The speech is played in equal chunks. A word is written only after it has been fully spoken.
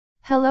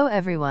Hello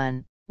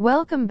everyone,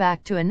 welcome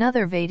back to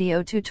another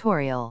video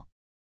tutorial.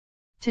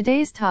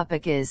 Today's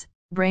topic is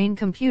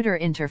brain-computer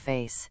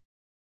interface.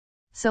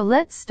 So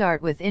let's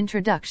start with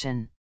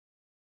introduction.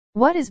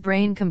 What is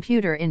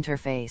brain-computer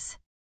interface?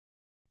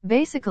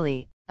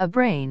 Basically, a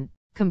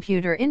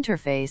brain-computer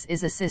interface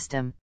is a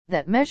system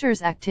that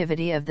measures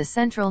activity of the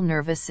central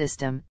nervous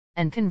system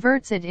and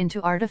converts it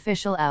into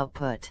artificial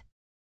output.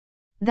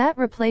 That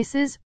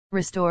replaces,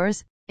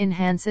 restores,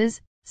 enhances,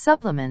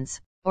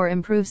 supplements, or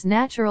improves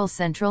natural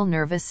central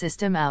nervous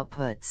system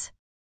outputs.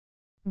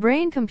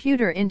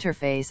 Brain-computer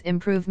interface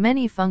improve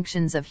many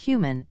functions of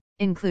human,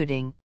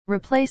 including,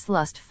 replace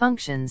lost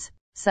functions,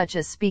 such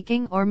as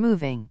speaking or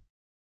moving.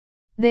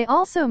 They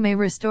also may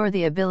restore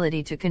the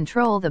ability to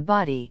control the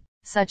body,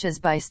 such as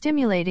by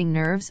stimulating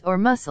nerves or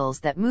muscles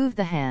that move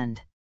the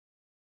hand.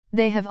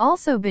 They have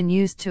also been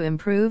used to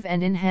improve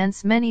and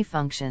enhance many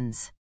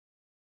functions.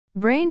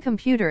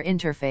 Brain-computer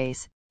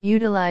interface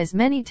utilize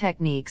many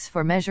techniques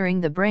for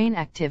measuring the brain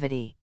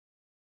activity,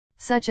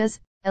 such as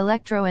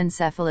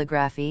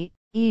electroencephalography,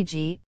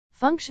 e.g.,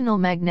 functional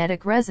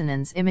magnetic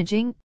resonance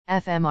imaging,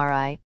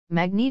 fMRI,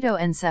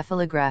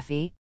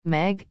 magnetoencephalography,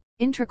 MEG,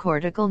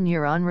 intracortical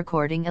neuron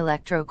recording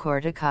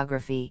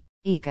electrocorticography,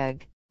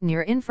 ECOG,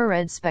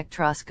 near-infrared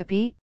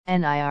spectroscopy,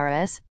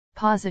 NIRS,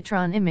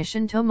 positron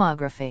emission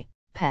tomography,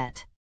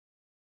 PET.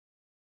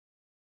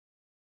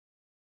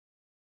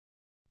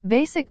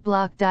 Basic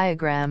block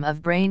diagram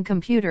of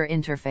brain-computer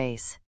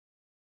interface.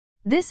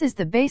 This is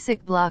the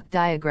basic block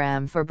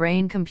diagram for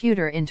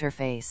brain-computer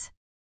interface,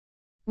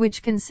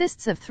 which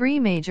consists of three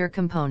major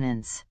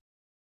components,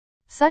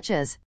 such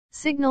as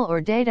signal or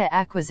data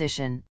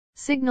acquisition,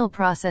 signal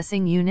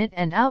processing unit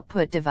and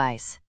output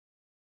device.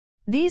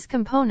 These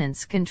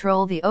components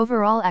control the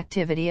overall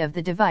activity of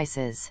the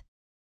devices.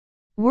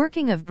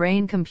 Working of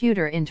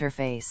brain-computer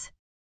interface.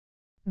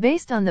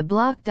 Based on the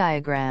block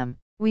diagram,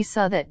 we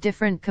saw that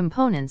different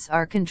components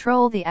are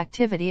control the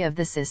activity of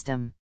the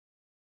system.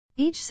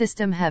 Each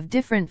system have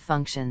different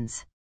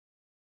functions.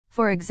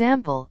 For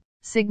example,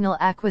 signal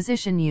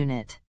acquisition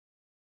unit.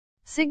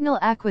 Signal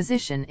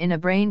acquisition in a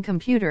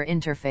brain-computer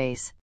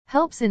interface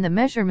helps in the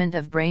measurement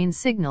of brain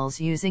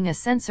signals using a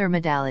sensor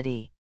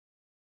modality.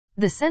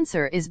 The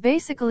sensor is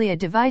basically a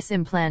device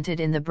implanted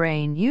in the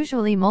brain,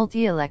 usually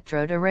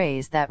multi-electrode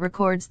arrays that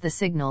records the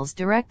signals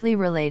directly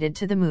related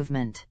to the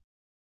movement.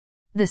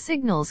 The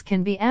signals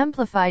can be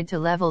amplified to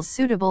levels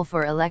suitable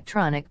for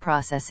electronic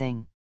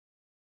processing,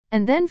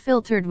 and then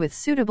filtered with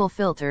suitable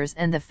filters,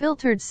 and the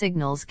filtered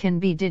signals can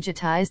be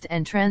digitized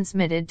and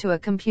transmitted to a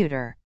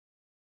computer.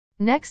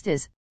 Next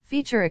is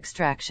feature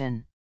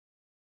extraction,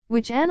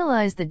 which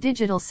analyze the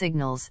digital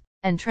signals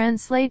and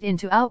translate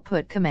into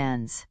output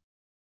commands.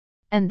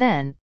 And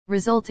then,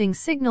 resulting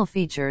signal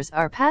features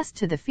are passed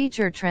to the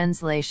feature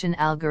translation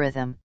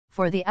algorithm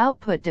for the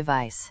output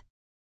device.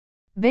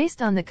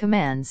 Based on the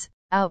commands,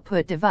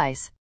 output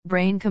device,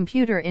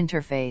 brain-computer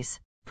interface,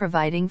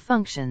 providing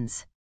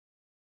functions.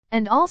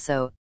 And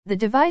also, the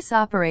device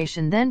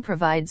operation then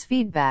provides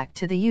feedback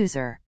to the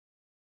user.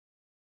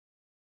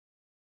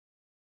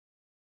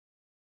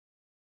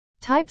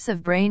 Types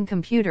of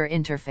brain-computer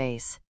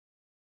interface.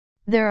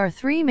 There are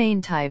three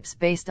main types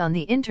based on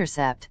the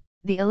intercept,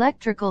 the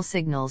electrical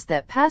signals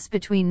that pass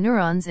between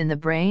neurons in the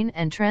brain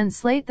and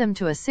translate them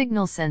to a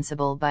signal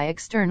sensible by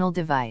external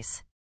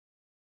device,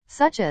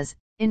 such as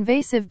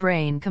invasive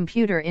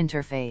brain-computer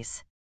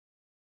interface,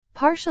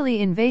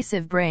 partially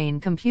invasive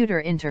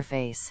brain-computer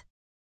interface,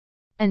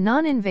 and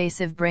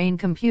non-invasive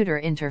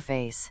brain-computer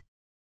interface.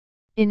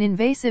 In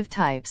invasive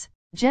types,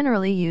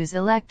 generally use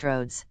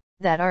electrodes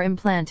that are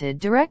implanted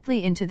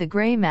directly into the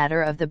gray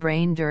matter of the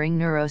brain during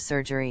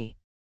neurosurgery,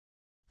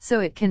 so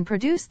it can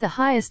produce the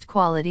highest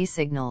quality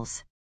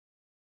signals.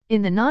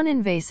 In the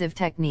non-invasive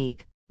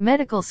technique,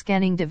 medical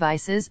scanning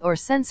devices or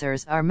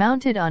sensors are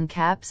mounted on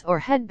caps or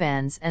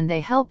headbands, and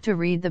they help to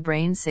read the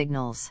brain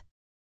signals.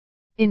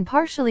 In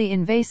partially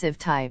invasive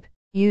type,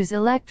 use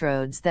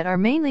electrodes that are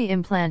mainly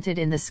implanted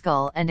in the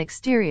skull and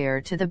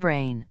exterior to the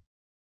brain.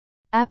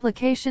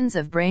 Applications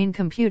of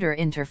brain-computer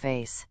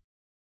interface.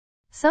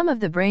 Some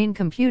of the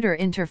brain-computer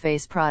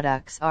interface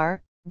products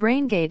are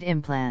BrainGate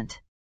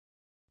implant,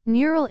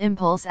 Neural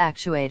impulse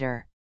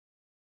actuator,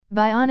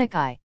 Bionic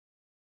eye,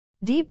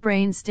 Deep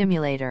brain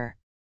stimulator,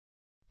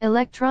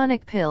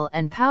 electronic pill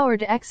and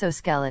powered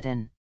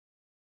exoskeleton.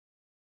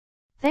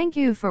 Thank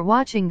you for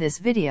watching this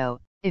video.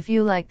 If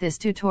you like this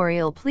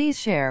tutorial, please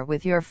share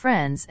with your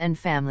friends and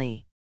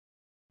family.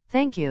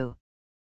 Thank you.